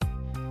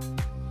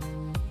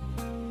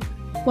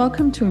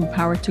Welcome to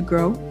Empowered to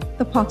Grow,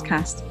 the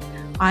podcast.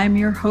 I am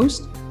your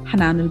host,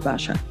 Hanan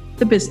El-Basha,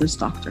 the business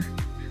doctor.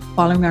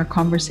 Following our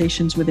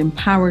conversations with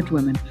empowered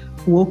women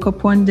who woke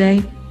up one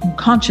day and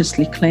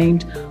consciously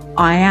claimed,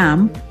 I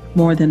am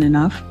more than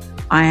enough,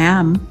 I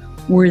am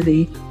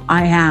worthy,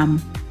 I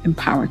am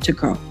empowered to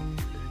grow.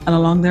 And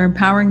along their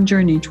empowering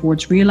journey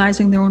towards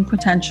realizing their own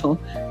potential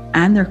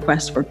and their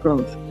quest for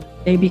growth,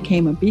 they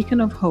became a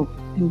beacon of hope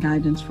and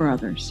guidance for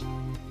others.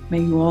 May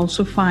you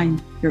also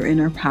find your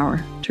inner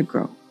power to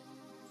grow.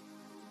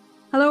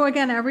 Hello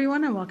again,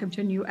 everyone, and welcome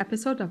to a new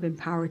episode of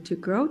Empowered to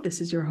Grow.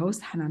 This is your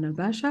host, Hanan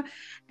El-Basha,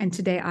 and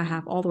today I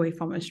have all the way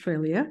from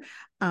Australia,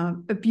 a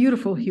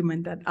beautiful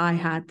human that I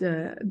had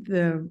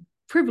the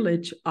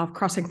privilege of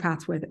crossing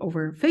paths with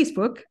over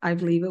Facebook, I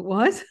believe it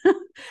was.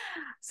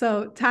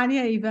 So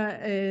Tahnya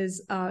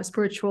is a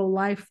spiritual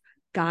life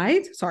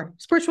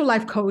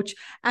coach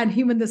and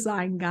human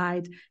design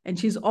guide. And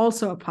she's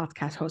also a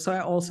podcast host. So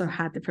I also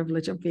had the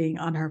privilege of being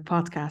on her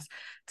podcast.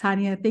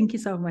 Tahnya, thank you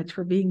so much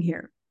for being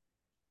here.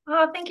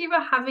 Oh, thank you for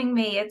having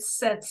me.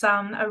 It's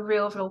a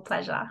real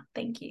pleasure.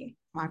 Thank you.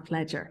 My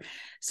pleasure.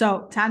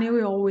 So Tahnya,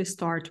 we always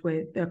start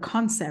with the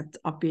concept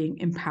of being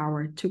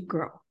empowered to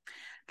grow.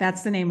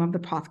 That's the name of the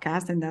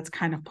podcast, and that's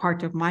kind of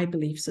part of my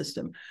belief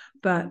system.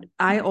 But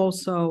I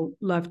also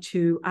love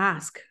to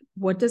ask,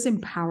 what does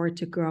empowered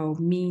to grow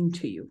mean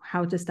to you?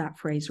 How does that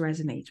phrase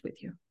resonate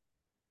with you?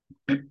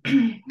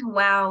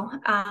 Wow.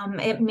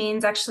 It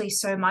means actually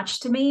so much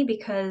to me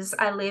because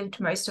I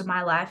lived most of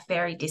my life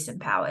very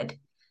disempowered.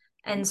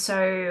 And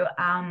so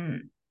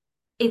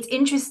it's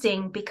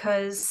interesting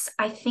because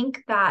I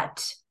think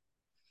that,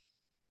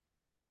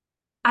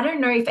 I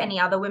don't know if any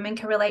other women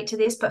can relate to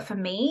this, but for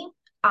me,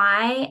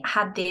 I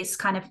had this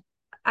kind of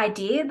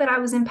idea that I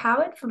was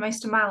empowered for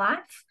most of my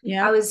life.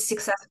 Yeah. I was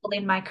successful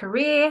in my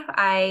career.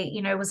 I,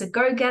 was a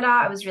go-getter.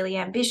 I was really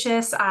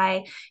ambitious.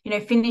 I,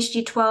 finished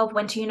year 12,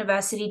 went to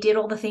university, did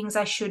all the things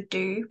I should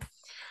do.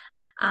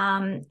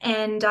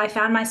 And I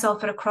found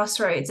myself at a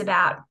crossroads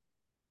about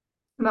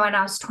when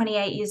I was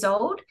 28 years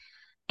old.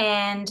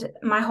 And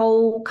my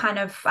whole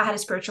I had a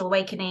spiritual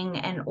awakening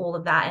and all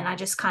of that. And I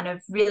just kind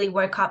of really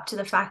woke up to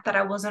the fact that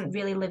I wasn't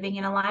really living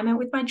in alignment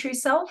with my true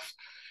self.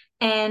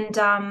 And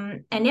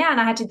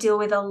I had to deal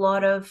with a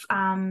lot of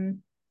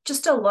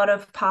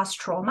past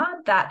trauma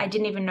that I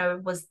didn't even know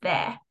was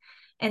there.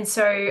 And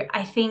so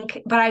I think,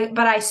 but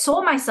I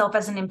saw myself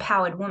as an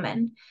empowered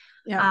woman.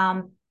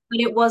 Yeah. But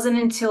it wasn't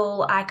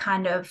until I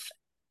kind of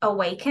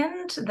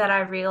awakened that I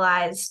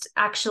realized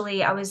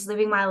actually I was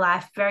living my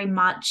life very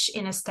much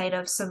in a state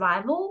of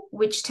survival,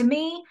 which to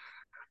me,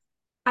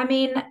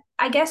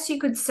 I guess you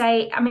could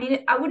say,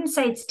 I wouldn't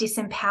say it's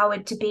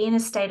disempowered to be in a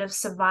state of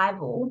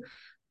survival,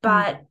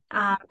 but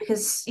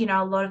because,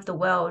 a lot of the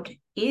world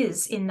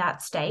is in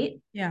that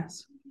state.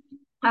 Yes.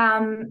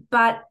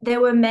 But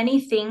there were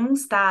many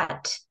things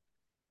that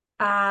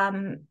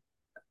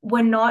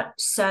were not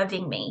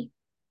serving me.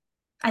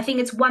 I think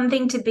it's one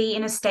thing to be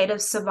in a state of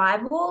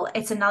survival.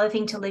 It's another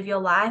thing to live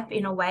your life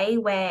in a way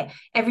where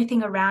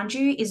everything around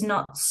you is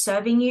not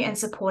serving you and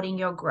supporting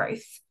your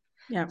growth.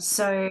 Yeah.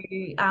 So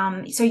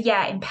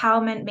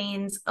empowerment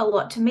means a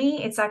lot to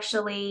me. It's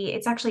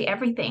actually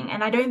everything.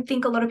 And I don't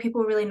think a lot of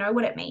people really know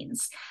what it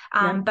means.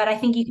 But I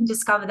think you can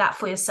discover that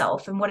for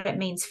yourself and what it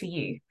means for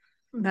you.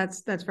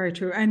 That's very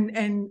true.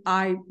 And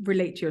I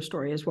relate to your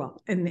story as well,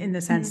 in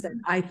the sense that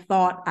I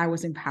thought I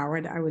was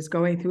empowered. I was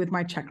going through with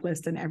my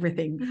checklist and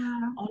everything.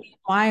 Yeah. Only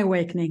my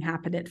awakening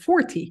happened at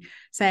 40,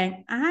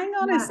 saying, hang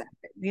on a second,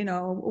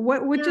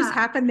 what just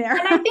happened there?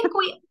 And I think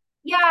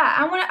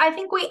I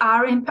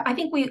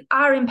think we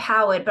are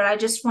empowered, but I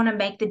just want to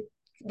make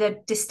the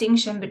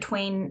distinction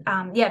between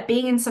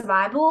being in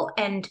survival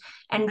and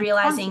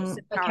realizing,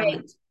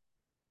 okay,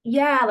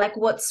 like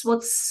what's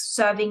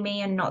serving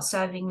me and not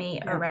serving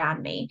me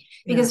around me.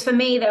 Because for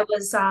me, there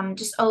was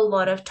just a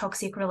lot of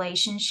toxic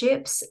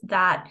relationships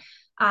that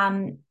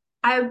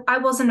I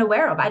wasn't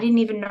aware of. I didn't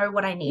even know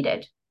what I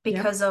needed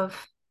because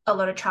of a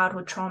lot of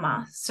childhood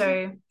trauma.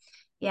 So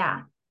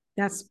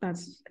that's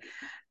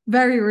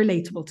very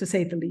relatable, to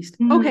say the least.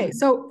 Okay,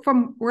 so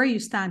from where you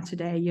stand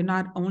today, you're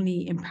not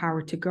only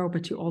empowered to grow,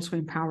 but you also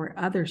empower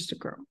others to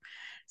grow.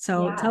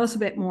 So tell us a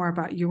bit more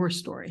about your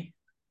story.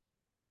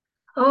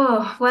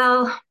 Oh,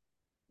 well,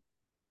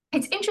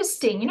 it's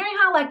interesting. You know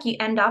how you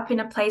end up in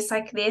a place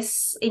like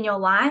this in your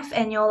life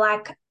and you're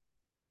like,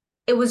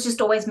 it was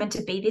just always meant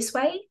to be this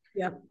way.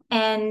 Yep.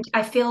 And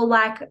I feel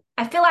like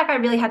I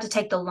really had to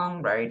take the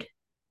long road.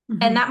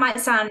 Mm-hmm. And that might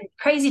sound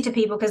crazy to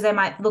people because they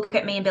might look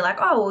at me and be like,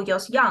 oh, well,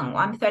 you're young.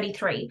 I'm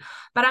 33.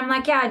 But I'm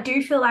like, I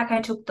do feel like I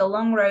took the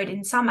long road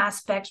in some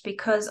aspects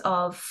because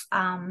of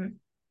the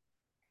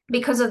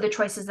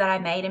choices that I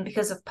made and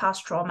because of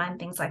past trauma and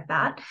things like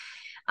that.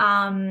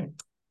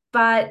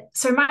 But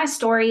so my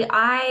story,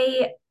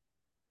 my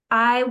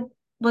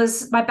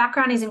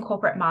background is in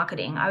corporate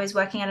marketing. I was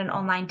working at an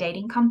online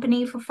dating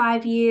company for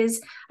 5 years.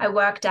 I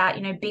worked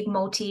at, big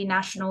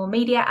multinational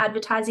media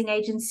advertising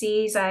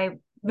agencies. I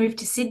moved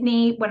to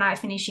Sydney when I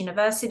finished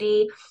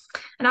university.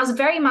 And I was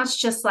very much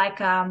just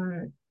like,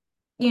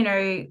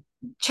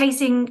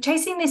 chasing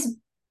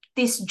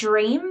this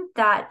dream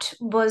that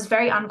was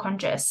very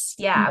unconscious.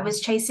 Yeah, I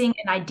was chasing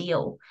an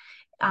ideal.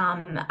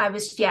 I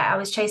was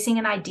chasing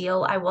an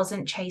ideal. I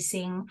wasn't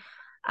chasing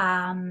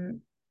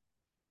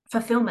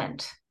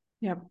fulfillment.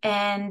 Yep.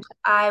 And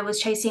I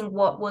was chasing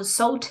what was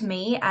sold to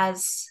me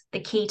as the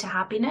key to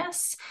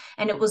happiness.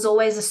 And it was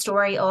always a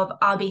story of,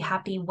 I'll be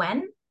happy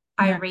when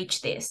I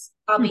reach this.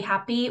 I'll be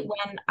happy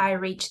when I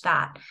reach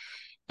that.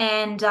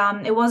 And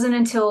it wasn't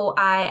until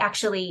I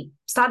actually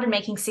started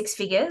making six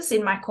figures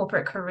in my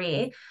corporate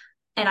career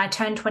and I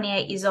turned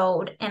 28 years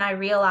old and I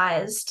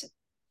realized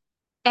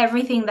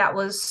everything that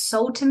was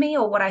sold to me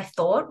or what I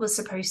thought was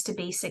supposed to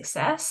be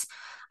success,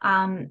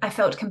 I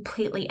felt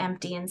completely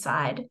empty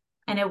inside.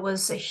 And it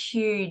was a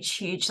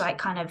huge, like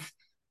kind of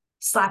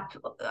slap,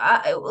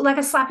 like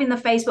a slap in the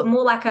face, but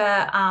more like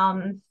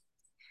a,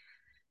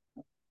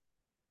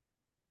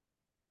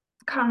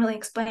 can't really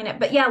explain it,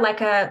 but yeah,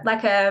 like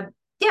a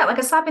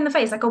slap in the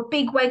face, like a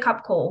big wake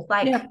up call.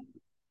 Like,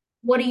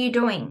 what are you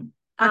doing?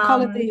 I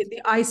call it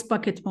the ice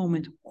bucket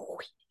moment.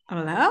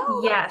 I'm like,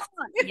 oh,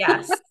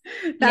 yes.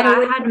 that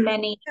I had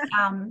many.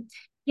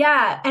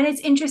 And it's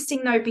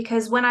interesting though,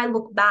 because when I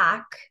look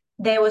back,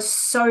 there were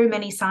so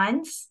many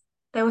signs.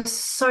 There were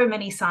so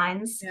many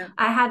signs. Yeah.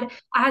 I had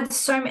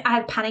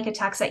panic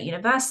attacks at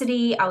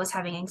university. I was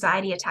having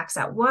anxiety attacks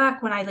at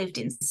work when I lived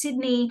in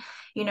Sydney.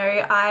 You know,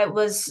 I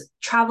was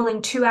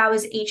traveling 2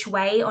 hours each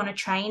way on a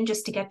train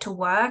just to get to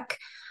work,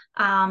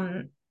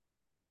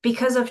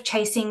 because of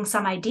chasing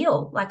some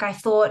ideal. Like I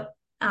thought,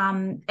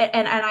 and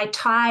I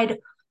tied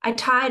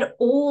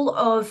all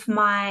of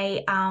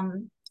my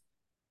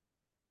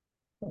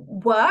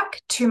work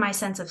to my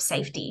sense of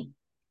safety,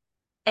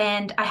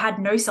 and I had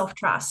no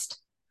self-trust.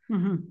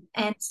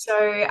 And so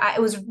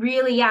it was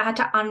really, I had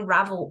to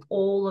unravel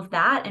all of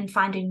that and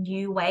find a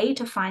new way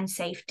to find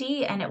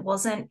safety. And it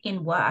wasn't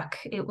in work,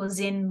 it was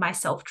in my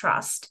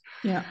self-trust.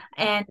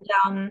 And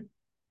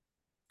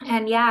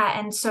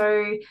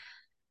so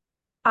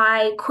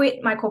I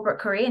quit my corporate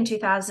career in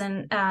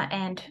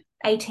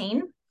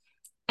 2018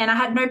 and I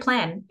had no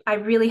plan. I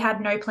really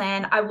had no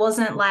plan. I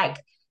wasn't like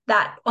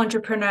that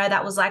entrepreneur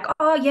that was like,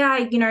 oh yeah,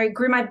 you know,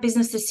 grew my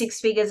business to six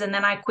figures and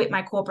then I quit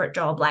my corporate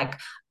job. Like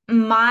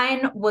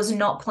mine was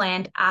not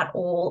planned at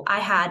all. I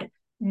had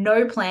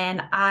no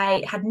plan.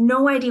 I had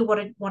no idea what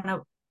I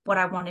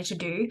wanted to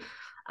do.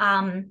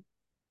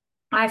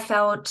 I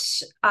felt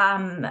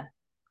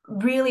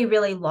really,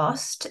 really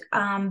lost.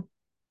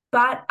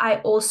 But I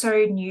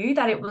also knew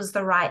that it was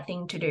the right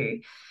thing to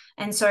do.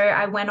 And so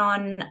I went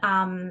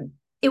on,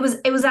 it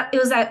was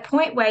that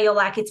point where you're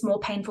like, it's more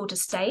painful to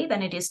stay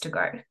than it is to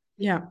go.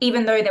 Yeah.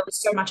 Even though there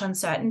was so much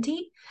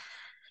uncertainty.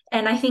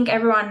 And I think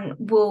everyone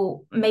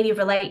will maybe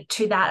relate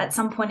to that at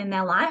some point in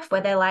their life where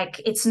they're like,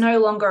 it's no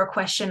longer a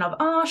question of,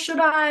 oh, should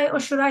I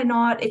or should I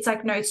not? It's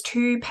like, no, it's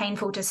too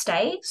painful to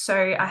stay,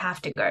 so I have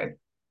to go.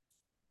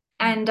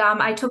 And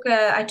I took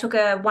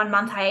a 1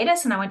 month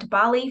hiatus and I went to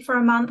Bali for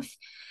a month.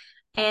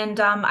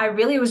 And I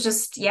really was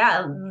just,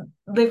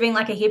 living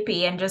like a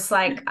hippie and just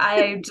like,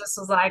 I just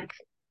was like,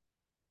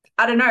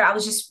 I don't know, I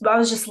was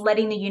just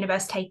letting the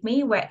universe take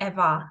me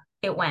wherever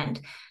it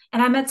went.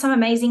 And I met some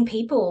amazing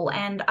people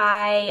and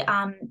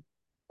I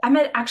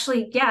met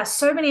actually,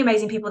 so many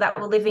amazing people that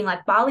were living,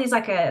 like Bali is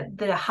like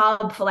the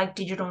hub for like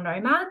digital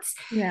nomads.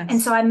 Yes.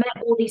 And so I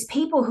met all these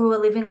people who were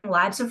living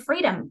lives of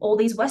freedom, all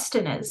these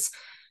Westerners.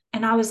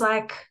 And I was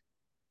like,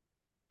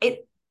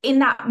 in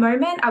that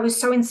moment, I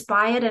was so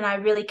inspired and I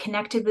really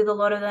connected with a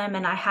lot of them.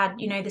 And I had,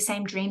 you know, the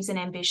same dreams and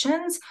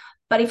ambitions.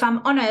 But if I'm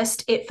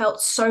honest, it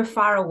felt so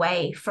far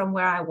away from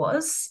where I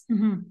was.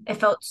 It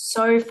felt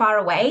so far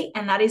away.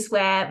 And that is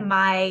where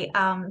my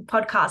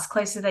podcast,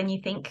 Closer Than You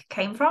Think,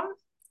 came from.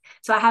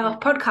 So I have a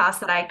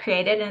podcast that I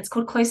created and it's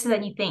called Closer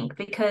Than You Think,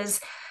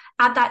 because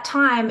at that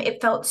time, it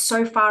felt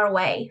so far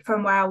away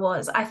from where I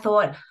was. I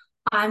thought,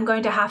 I'm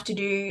going to have to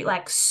do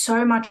like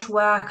so much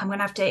work. I'm going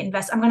to have to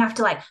invest. I'm going to have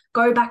to like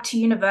go back to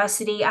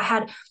university.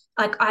 I'm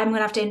going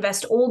to have to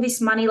invest all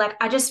this money.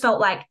 Like, I just felt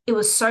like it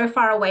was so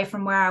far away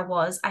from where I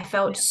was. I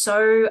felt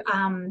so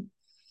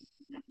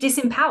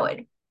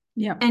disempowered.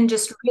 And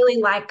just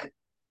really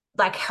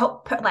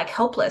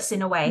helpless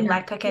in a way.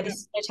 Like, okay, this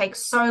is going to take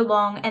so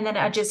long. And then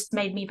it just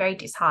made me very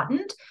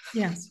disheartened.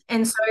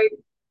 And so,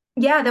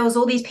 there was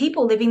all these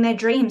people living their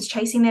dreams,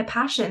 chasing their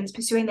passions,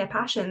 pursuing their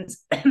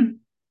passions.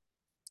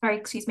 Sorry,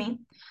 excuse me.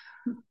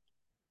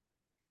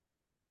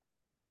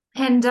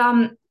 And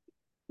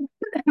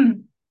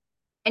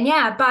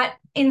but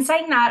in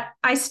saying that,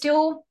 I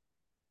still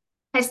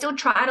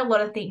tried a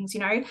lot of things, you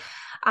know.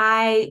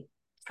 I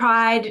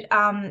tried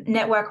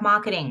network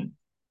marketing.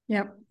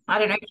 I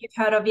don't know if you've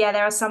heard of,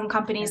 there are some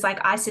companies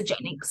like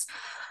Isogenics.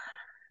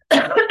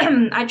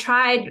 I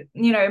tried,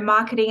 you know,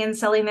 marketing and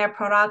selling their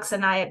products,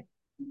 and I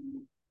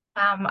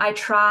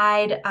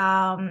tried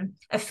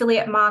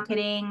affiliate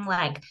marketing,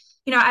 like,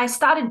 you know, I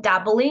started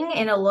dabbling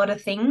in a lot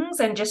of things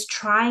and just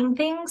trying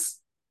things,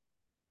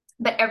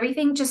 but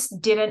everything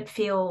just didn't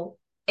feel,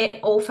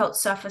 it all felt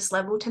surface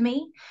level to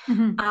me.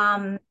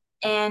 And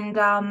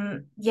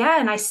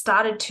I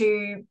started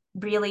to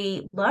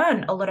really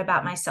learn a lot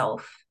about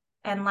myself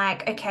and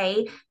like,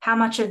 okay, how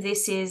much of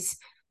this is,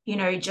 you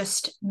know,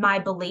 just my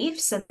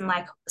beliefs and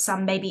like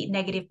some maybe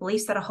negative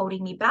beliefs that are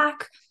holding me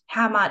back?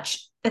 How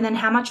much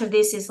of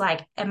this is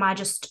like, am I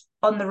just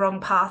on the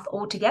wrong path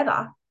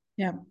altogether?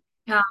 Yeah.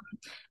 Um,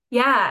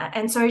 yeah.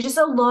 And so just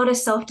a lot of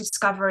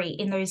self-discovery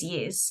in those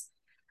years.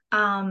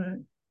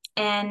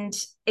 And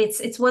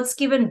it's what's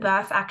given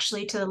birth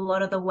actually to a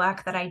lot of the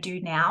work that I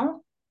do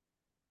now.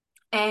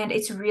 And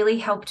it's really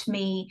helped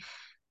me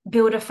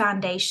build a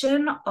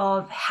foundation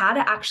of how to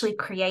actually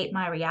create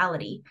my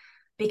reality,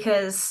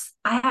 because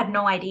I had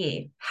no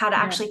idea how to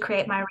actually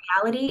create my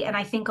reality. And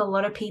I think a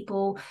lot of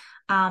people,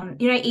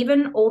 you know,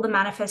 even all the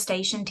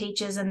manifestation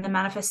teachers and the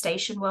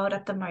manifestation world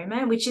at the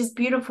moment, which is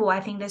beautiful.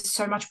 I think there's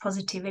so much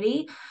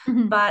positivity,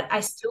 but I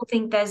still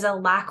think there's a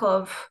lack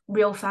of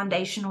real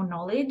foundational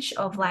knowledge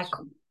of like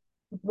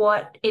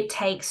what it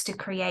takes to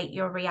create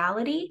your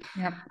reality.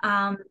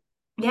 Yeah.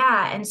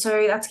 And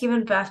so that's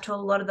given birth to a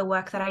lot of the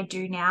work that I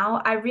do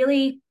now. I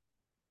really,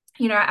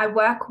 you know, I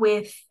work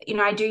with, you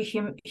know, I do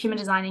human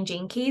design and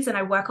gene keys, and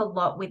I work a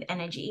lot with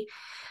energy.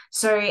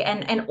 So,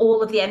 and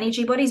all of the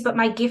energy bodies, but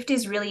my gift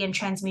is really in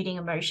transmuting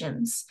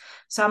emotions.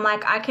 So I'm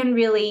like, I can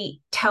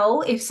really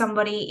tell if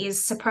somebody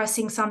is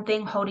suppressing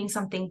something, holding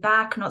something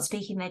back, not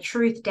speaking their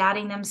truth,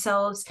 doubting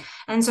themselves.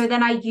 And so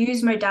then I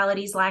use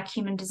modalities like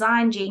human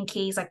design, gene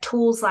keys, like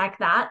tools like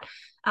that,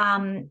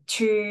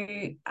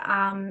 to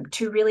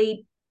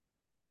really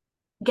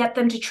get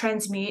them to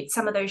transmute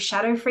some of those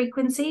shadow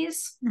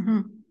frequencies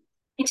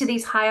into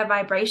these higher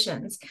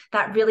vibrations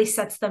that really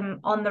sets them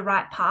on the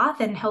right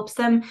path and helps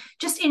them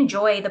just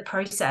enjoy the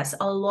process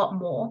a lot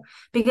more.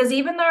 Because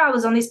even though I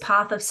was on this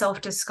path of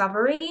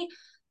self-discovery,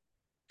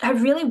 I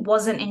really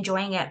wasn't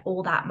enjoying it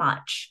all that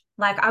much.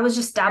 Like I was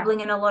just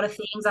dabbling in a lot of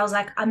things. I was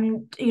like,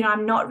 I'm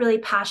not really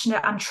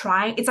passionate. I'm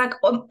trying. It's like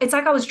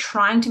I was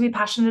trying to be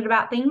passionate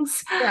about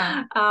things.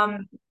 Like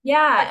you're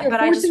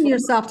But I just forcing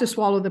yourself to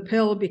swallow the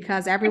pill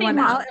because pretty everyone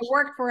else, it much.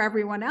 worked for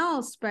everyone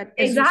else, but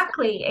as you said,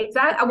 Exactly. it's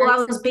Well, very I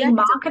was being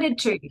subjective. marketed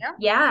to.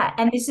 Yeah.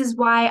 And this is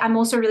why I'm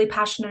also really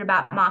passionate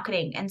about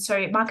marketing. And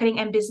so marketing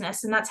and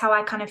business. And that's how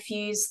I kind of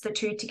fuse the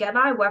two together.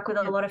 I work with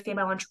a lot of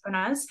female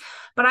entrepreneurs,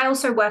 but I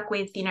also work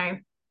with, you know,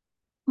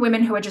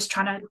 women who are just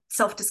trying to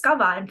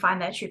self-discover and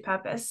find their true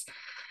purpose.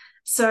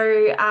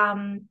 So,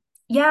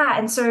 yeah.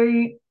 And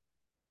so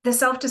the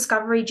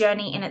self-discovery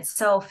journey in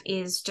itself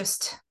is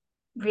just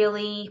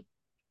really,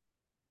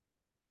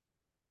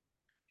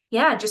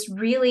 just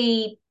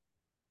really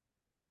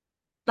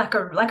like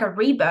a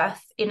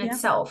rebirth in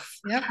itself.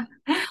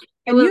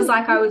 It And was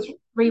like I was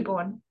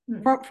reborn.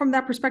 from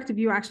that perspective,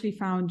 you actually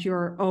found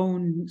your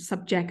own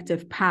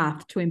subjective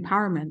path to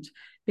empowerment,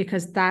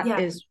 because that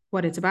is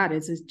what it's about.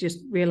 Is just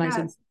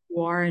realizing who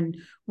you are and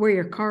where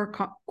your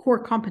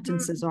core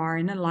competences are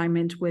in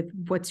alignment with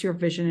what's your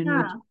vision and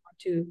what you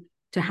want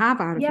to have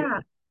out of your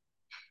life.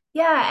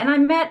 Yeah. And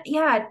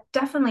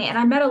definitely. And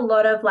I met a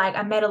lot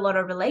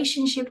of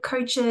relationship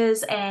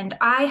coaches, and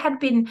I had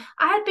been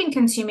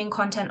consuming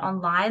content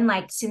online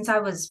like since I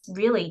was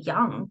really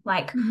young,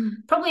 like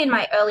probably in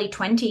my early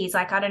 20s.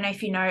 Like, I don't know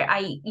if you know,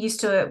 I used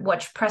to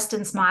watch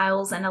Preston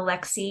Smiles and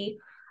Alexi.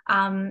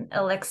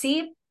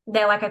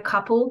 They're like a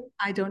couple.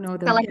 I don't know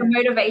They're them. like a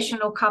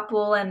motivational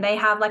couple, and they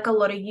have like a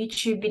lot of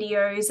YouTube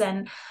videos.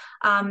 And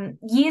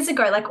years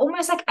ago, like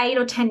almost like 8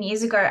 or 10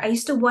 years ago, I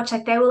used to watch,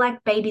 like they were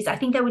like babies. I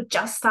think they were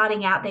just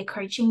starting out their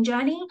coaching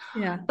journey.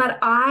 But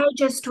I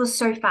just was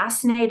so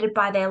fascinated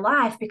by their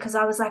life, because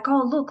I was like,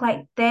 oh, look,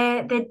 like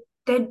they're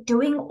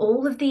doing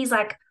all of these,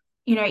 like,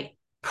 you know,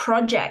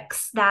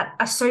 projects that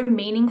are so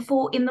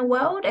meaningful in the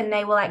world. And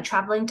they were like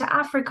traveling to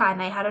Africa,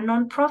 and they had a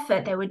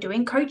nonprofit. They were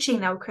doing coaching,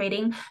 they were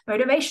creating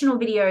motivational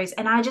videos.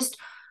 And I just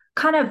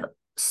kind of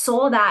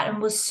saw that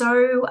and was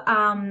so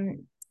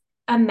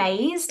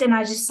amazed. And I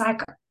was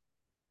like,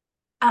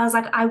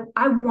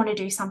 I want to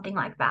do something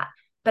like that.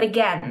 But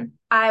again,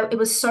 it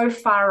was so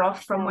far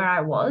off from where I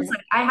was.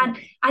 Like I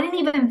didn't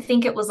even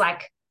think it was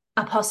like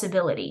a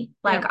possibility.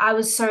 Like I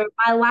was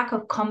my lack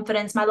of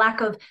confidence, my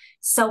lack of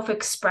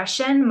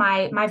self-expression,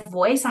 my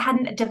voice, I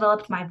hadn't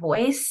developed my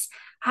voice.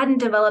 I hadn't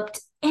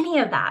developed any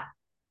of that.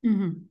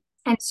 And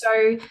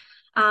so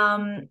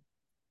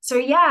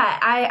yeah,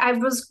 I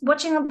was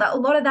watching a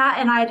lot of that,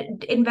 and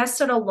I'd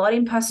invested a lot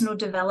in personal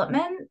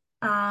development.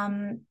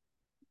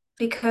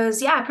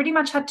 Because I pretty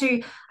much had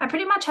to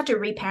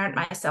reparent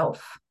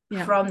myself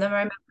from the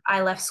moment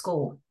I left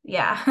school.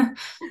 The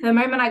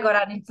moment I got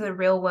out into the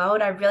real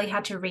world, I really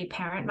had to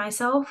reparent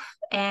myself.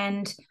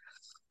 And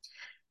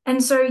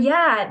so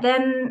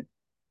then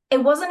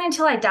it wasn't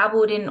until I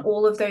dabbled in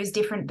all of those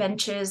different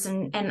ventures,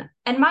 and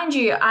mind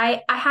you,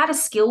 I had a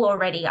skill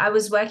already. I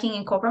was working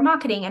in corporate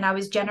marketing, and I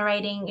was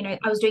generating, you know,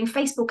 I was doing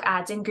Facebook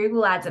ads and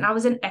Google ads, and I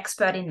was an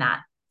expert in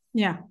that.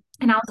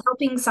 And I was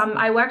helping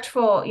I worked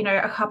for, you know,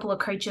 a couple of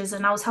coaches,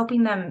 and I was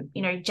helping them,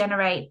 you know,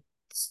 generate,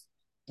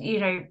 you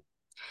know,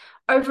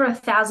 over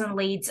 1,000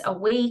 leads a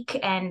week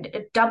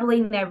and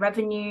doubling their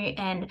revenue.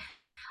 And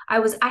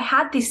I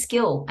had this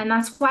skill, and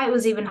that's why it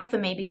was even for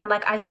me, because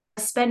like I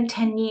spent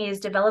 10 years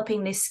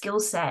developing this skill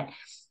set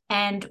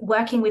and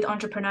working with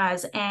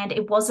entrepreneurs, and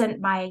it wasn't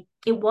my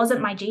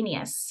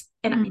genius.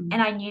 And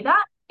I knew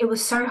that. It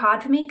was so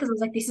hard for me because I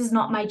was like, this is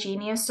not my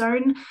genius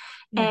zone.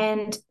 Yeah.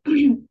 And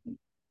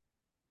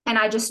and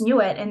I just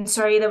knew it. And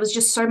so there was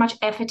just so much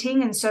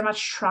efforting and so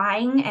much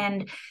trying,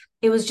 and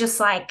it was just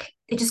like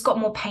it just got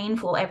more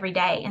painful every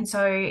day. And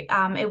so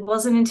it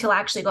wasn't until I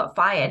actually got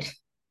fired,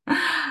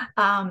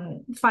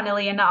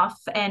 funnily enough,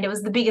 and it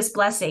was the biggest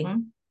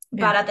blessing.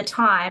 But Yeah. at the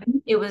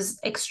time, it was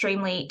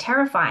extremely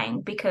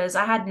terrifying because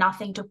I had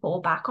nothing to fall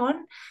back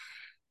on,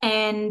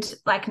 and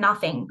like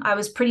nothing. I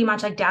was pretty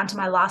much like down to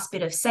my last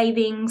bit of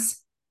savings.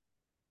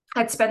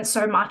 I'd spent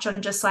so much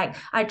on just like,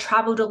 I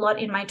traveled a lot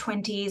in my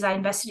 20s. I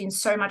invested in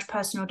so much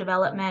personal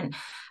development.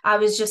 I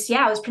was just,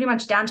 yeah, I was pretty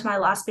much down to my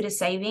last bit of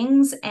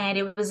savings. And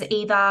it was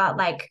either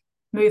like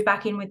move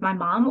back in with my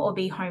mum or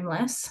be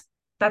homeless.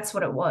 That's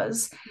what it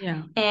was.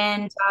 Yeah.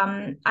 And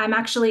I'm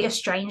actually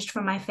estranged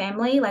from my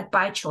family, like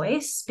by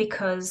choice,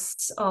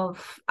 because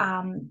of,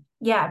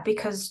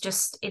 because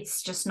just,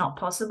 it's just not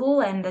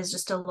possible. And there's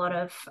just a lot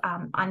of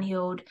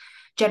unhealed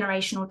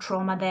generational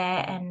trauma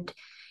there. And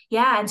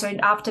yeah, and so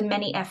after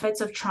many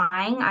efforts of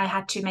trying, I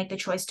had to make the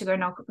choice to go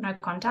no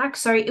contact.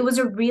 So it was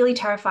a really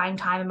terrifying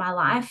time in my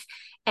life,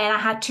 and I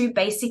had to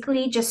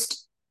basically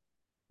just,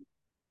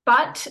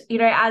 but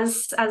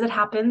as it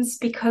happens,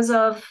 because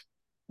of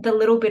the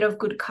little bit of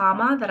good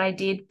karma that I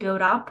did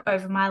build up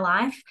over my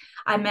life,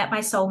 I met my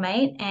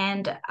soulmate,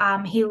 and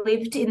he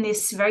lived in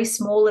this very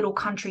small little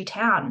country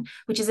town,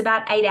 which is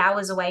about 8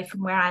 hours away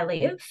from where I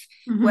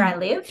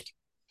lived.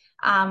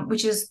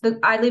 Which is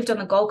I lived on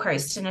the Gold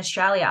Coast in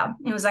Australia.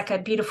 It was like a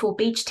beautiful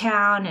beach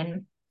town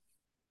and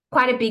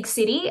quite a big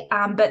city.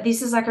 But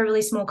this is like a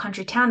really small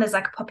country town. There's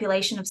like a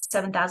population of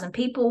 7,000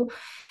 people.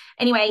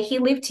 Anyway, he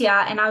lived here,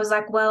 and I was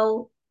like,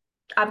 well,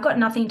 I've got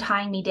nothing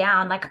tying me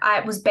down. Like I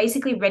was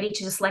basically ready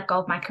to just let go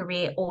of my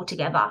career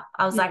altogether.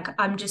 I was like,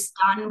 I'm just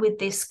done with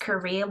this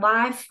career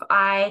life.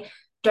 I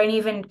don't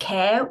even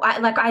care.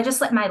 I just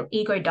let my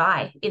ego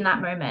die in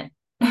that moment.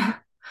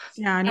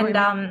 Yeah, I know.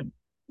 And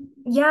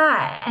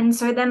yeah. And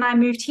so then I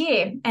moved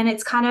here, and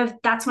it's kind of,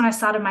 that's when I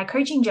started my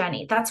coaching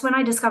journey. That's when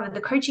I discovered the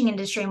coaching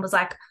industry and was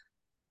like,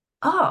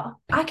 oh,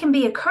 I can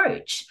be a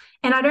coach,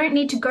 and I don't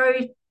need to go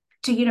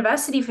to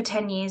university for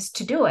 10 years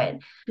to do it.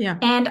 Yeah.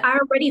 And I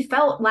already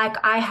felt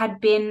like I had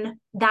been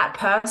that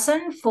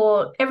person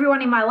for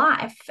everyone in my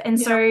life.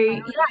 And so,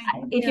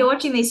 if you're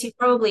watching this, you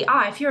probably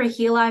are. If you're a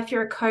healer, if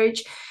you're a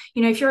coach,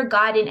 if you're a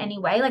guide in any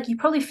way, like you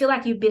probably feel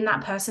like you've been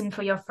that person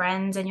for your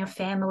friends and your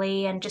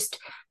family, and just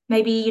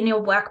maybe in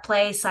your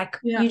workplace, like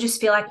you just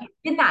feel like you've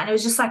been that. And it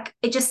was just like,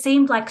 it just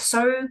seemed like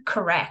so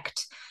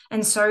correct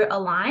and so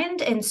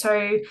aligned. And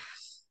so,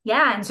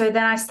 yeah. And so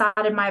then I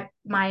started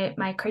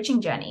my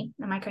coaching journey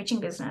and my coaching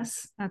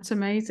business. That's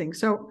amazing.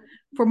 So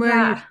from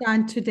where you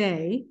stand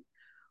today,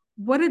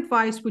 what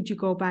advice would you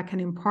go back and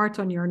impart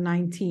on your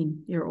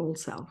 19-year-old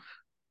self?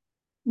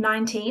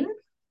 19?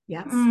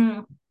 Yes.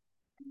 To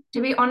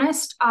be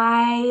honest,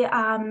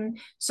 I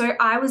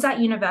was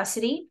at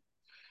university,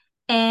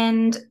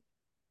 and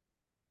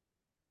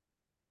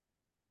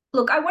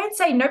look, I won't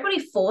say nobody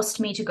forced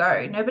me to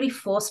go. Nobody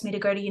forced me to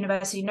go to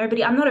university.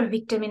 I'm not a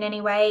victim in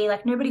any way.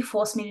 Like nobody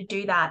forced me to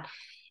do that.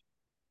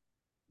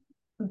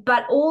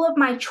 But all of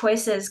my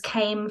choices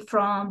came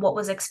from what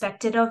was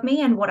expected of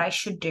me and what I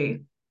should do.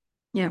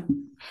 Yeah.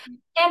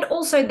 And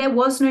also there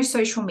was no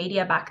social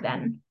media back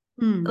then.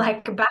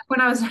 Like back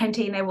when I was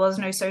 19, there was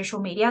no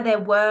social media.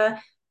 There were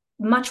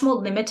much more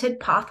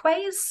limited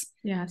pathways.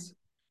 Yes.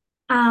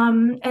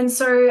 And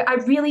so I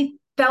really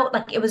felt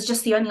like it was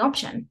just the only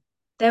option.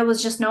 There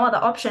was just no other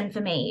option for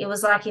me. It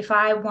was like, if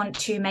I want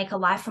to make a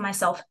life for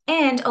myself,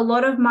 and a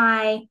lot of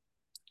my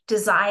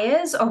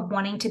desires of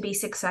wanting to be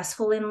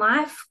successful in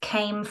life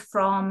came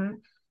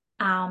from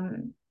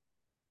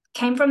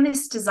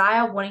this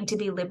desire of wanting to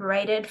be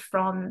liberated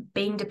from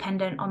being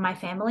dependent on my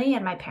family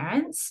and my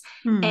parents.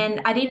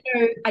 And I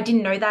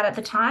didn't know that at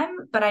the time,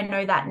 but I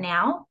know that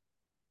now.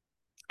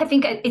 I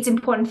think it's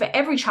important for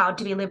every child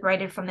to be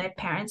liberated from their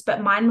parents,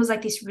 but mine was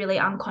like this really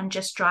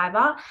unconscious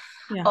driver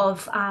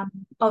of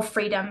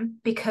freedom,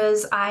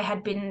 because I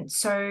had been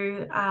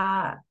so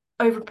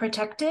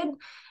overprotected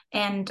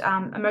and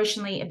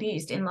emotionally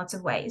abused in lots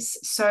of ways.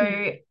 So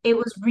it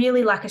was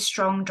really like a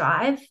strong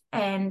drive.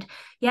 And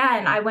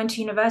and I went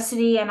to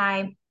university, and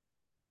I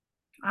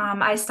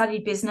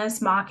studied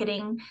business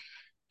marketing,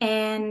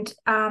 and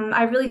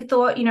I really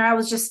thought,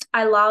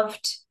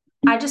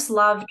 I just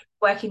loved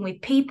working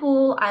with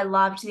people. I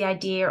loved the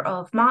idea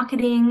of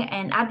marketing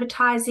and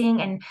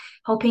advertising and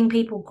helping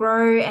people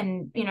grow.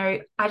 And,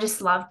 I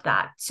just loved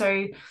that.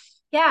 So,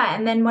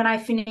 and then when I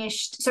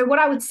finished, so what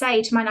I would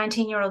say to my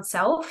 19-year-old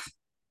self,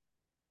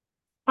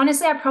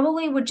 honestly, I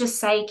probably would just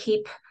say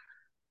keep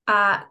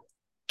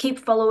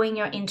following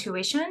your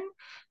intuition,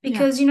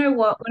 because you know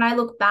what, when I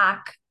look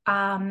back,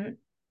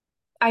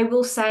 I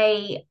will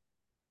say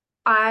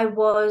I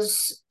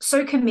was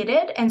so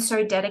committed and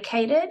so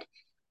dedicated,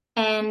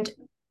 and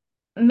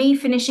me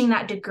finishing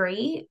that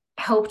degree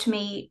helped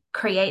me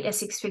create a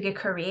six-figure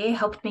career,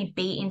 helped me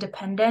be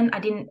independent. I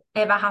didn't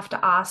ever have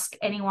to ask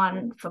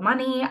anyone for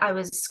money. I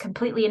was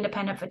completely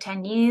independent for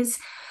 10 years.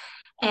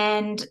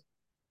 And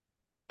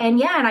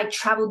yeah, and I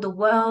traveled the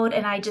world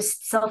and I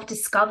just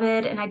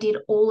self-discovered and I did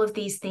all of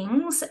these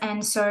things.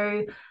 And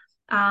so,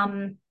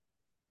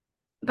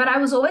 but I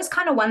was always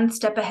kind of one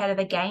step ahead of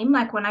the game.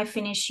 Like when I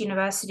finished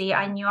university,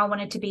 I knew I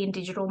wanted to be in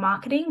digital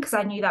marketing because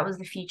I knew that was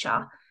the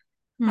future.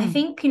 I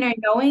think,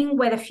 knowing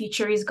where the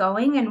future is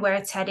going and where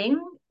it's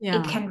heading,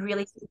 it can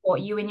really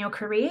support you in your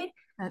career.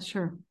 That's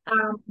true.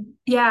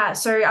 Yeah.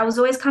 So I was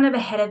always kind of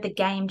ahead of the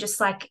game, just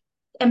like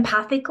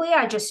empathically,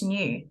 I just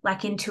knew,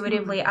 like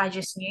intuitively, I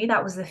just knew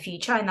that was the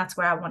future and that's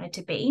where I wanted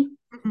to be.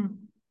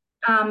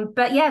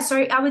 But yeah,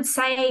 so I would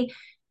say,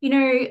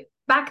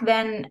 back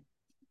then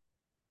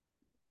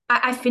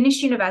I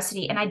finished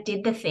university and I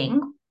did the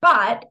thing,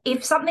 but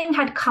if something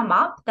had come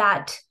up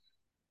that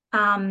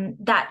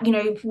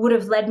would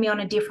have led me on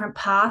a different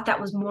path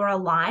that was more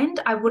aligned,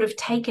 I would have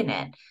taken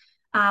it.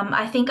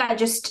 I think I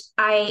just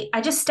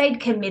stayed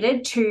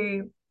committed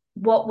to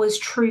what was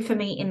true for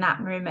me in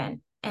that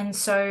moment. And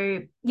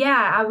so,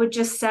 yeah, I would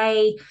just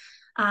say,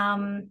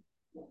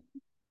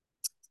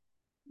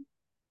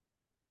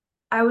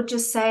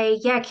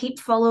 yeah, keep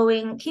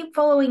following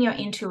your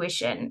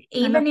intuition,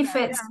 even if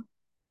it's,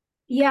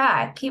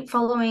 keep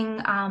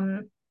following,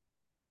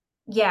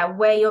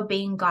 where you're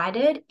being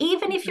guided,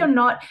 even if you're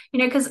not,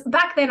 because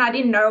back then I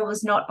didn't know I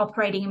was not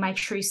operating in my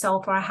true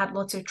self, or I had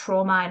lots of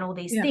trauma and all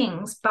these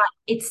things, but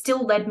it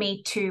still led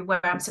me to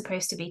where I'm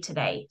supposed to be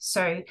today.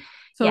 So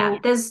yeah,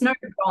 there's no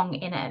wrong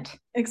in it.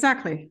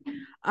 Exactly.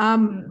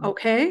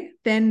 Okay,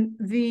 then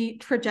the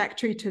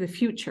trajectory to the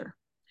future.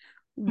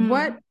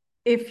 What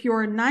if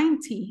your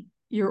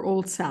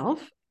 90-year-old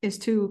self is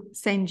to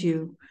send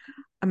you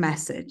a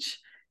message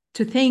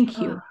to thank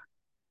you?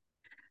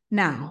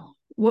 Now,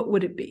 what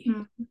would it be?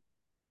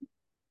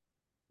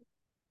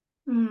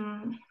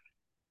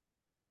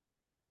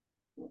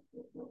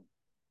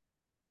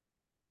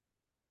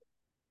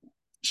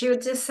 She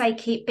would just say,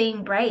 keep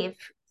being brave,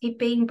 keep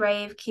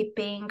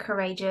being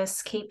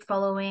courageous, keep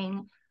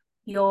following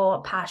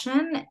your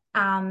passion,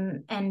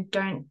 and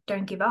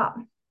don't give up.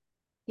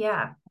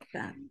 Yeah.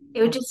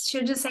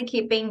 She'll just say,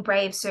 keep being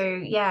brave. So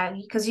yeah,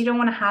 because you don't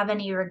want to have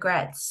any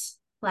regrets.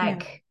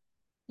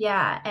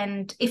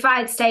 And if I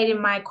had stayed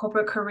in my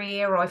corporate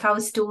career, or if I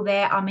was still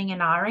there umming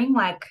and ahhing,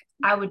 like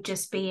I would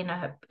just be in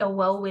a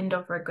whirlwind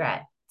of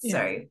regret.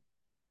 So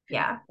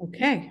yeah.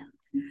 Okay.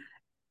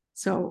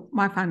 So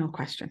my final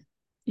question.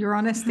 You're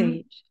on a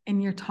stage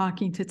and you're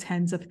talking to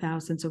tens of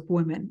thousands of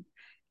women,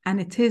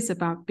 and it is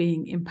about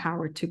being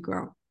empowered to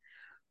grow.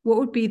 What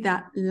would be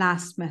that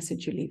last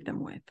message you leave them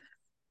with?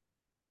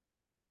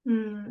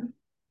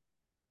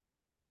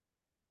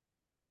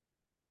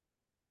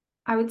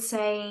 I would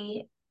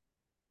say,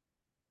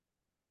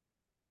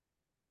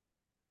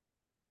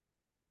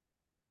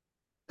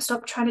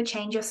 stop trying to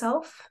change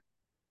yourself.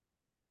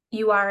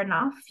 You are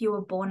enough. You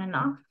were born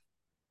enough.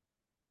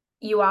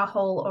 You are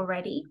whole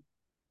already.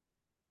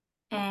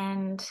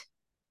 And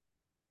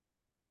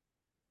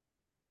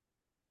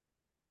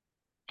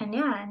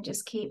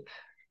just keep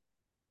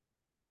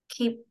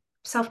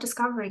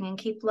self-discovering and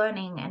keep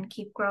learning and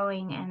keep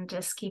growing and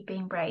just keep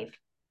being brave.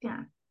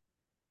 Yeah.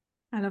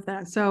 I love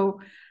that. So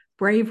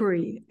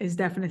bravery is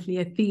definitely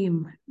a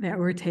theme that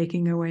we're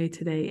taking away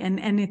today.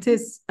 And it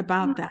is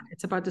about that.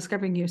 It's about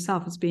discovering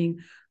yourself as being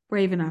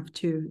brave enough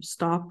to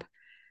stop,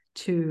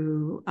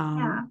 to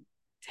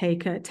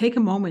take a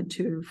moment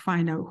to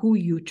find out who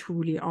you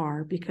truly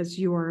are, because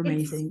you are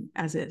amazing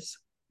as is.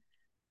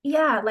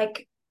 Yeah,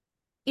 like,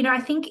 I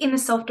think in the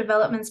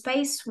self-development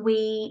space,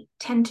 we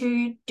tend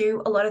to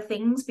do a lot of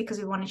things because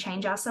we want to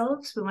change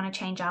ourselves. We want to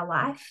change our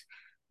life,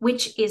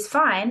 which is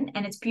fine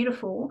and it's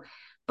beautiful.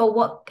 But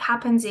what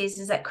happens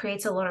is that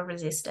creates a lot of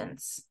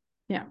resistance.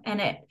 Yeah.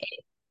 And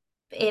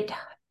it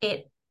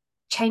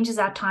changes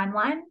our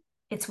timeline.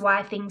 It's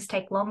why things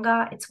take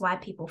longer. It's why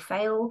people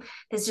fail.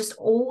 There's just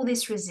all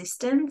this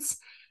resistance.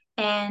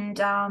 And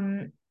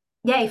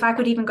if I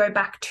could even go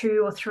back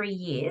 2 or 3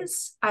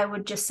 years, I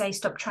would just say,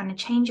 stop trying to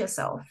change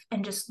yourself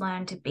and just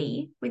learn to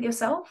be with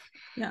yourself.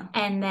 Yeah.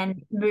 And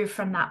then move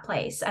from that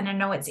place. And I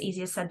know it's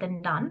easier said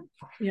than done.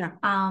 Yeah.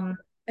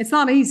 It's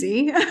not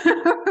easy,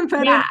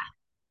 but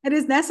it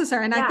is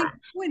necessary. And I think the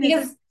point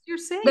is, you're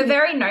saying the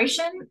very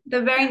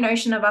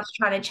notion of us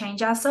trying to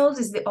change ourselves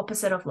is the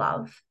opposite of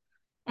love.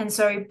 And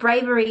so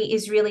bravery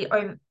is really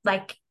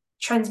like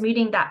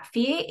transmuting that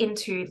fear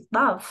into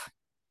love.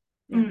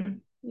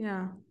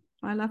 Yeah,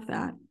 I love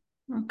that.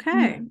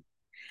 Okay.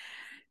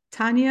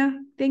 Tahnya,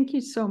 thank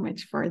you so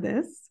much for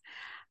this.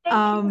 Thank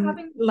you for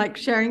having me. Like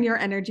sharing your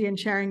energy and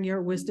sharing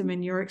your wisdom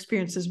and your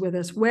experiences with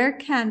us. Where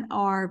can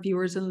our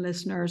viewers and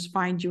listeners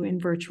find you in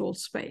virtual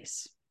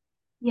space?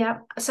 Yeah,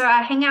 so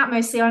I hang out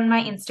mostly on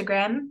my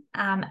Instagram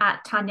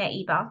at Tahnya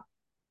Eva.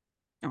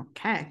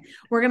 Okay,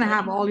 we're going to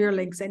have all your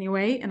links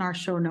anyway in our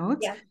show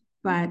notes,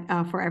 but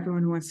for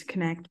everyone who wants to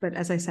connect. But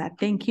as I said,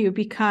 thank you,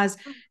 because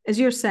as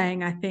you're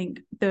saying, I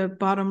think the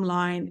bottom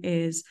line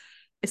is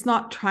it's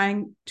not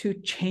trying to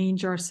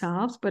change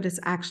ourselves, but it's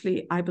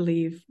actually, I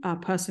believe,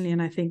 personally,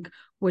 and I think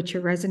what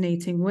you're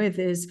resonating with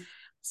is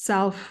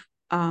self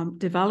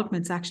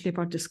development is actually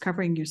about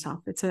discovering yourself.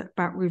 It's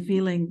about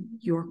revealing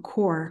your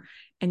core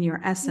and your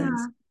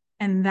essence.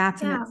 And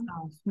that in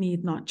itself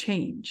need not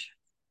change.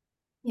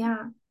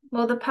 Yeah.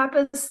 Well, the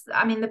purpose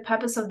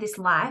of this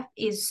life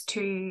is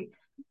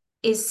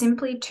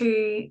simply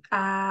to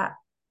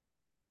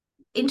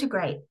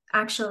integrate,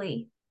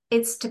 actually.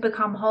 It's to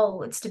become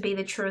whole. It's to be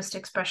the truest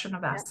expression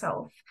of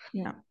ourselves.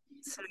 Yeah.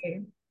 So,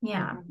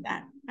 yeah.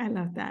 I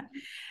love that.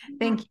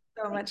 Thank you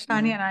so much,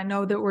 Tahnya. And I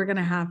know that we're going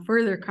to have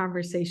further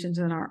conversations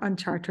in our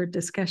uncharted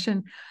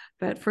discussion.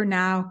 But for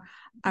now,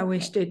 I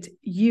wish that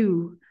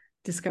you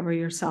discover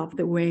yourself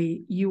the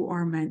way you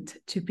are meant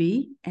to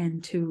be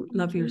and to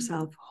love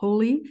yourself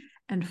wholly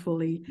and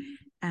fully.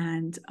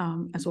 And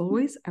as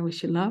always, I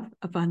wish you love,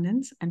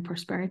 abundance, and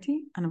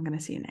prosperity. And I'm going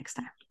to see you next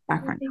time. Bye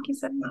for now. Thank you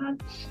so much.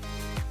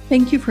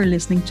 Thank you for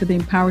listening to the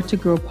Empowered to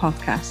Grow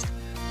podcast.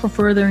 For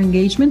further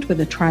engagement with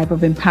a tribe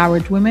of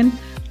empowered women,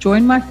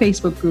 join my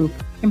Facebook group,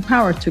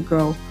 Empowered to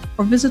Grow,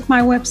 or visit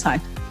my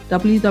website,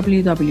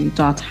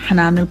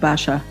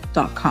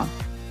 www.hananulbasha.com.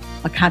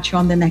 I'll catch you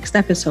on the next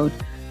episode.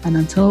 And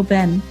until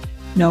then,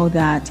 know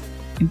that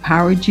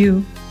empowered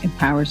you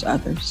empowers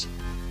others.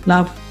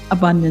 Love,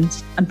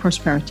 abundance, and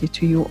prosperity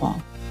to you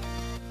all.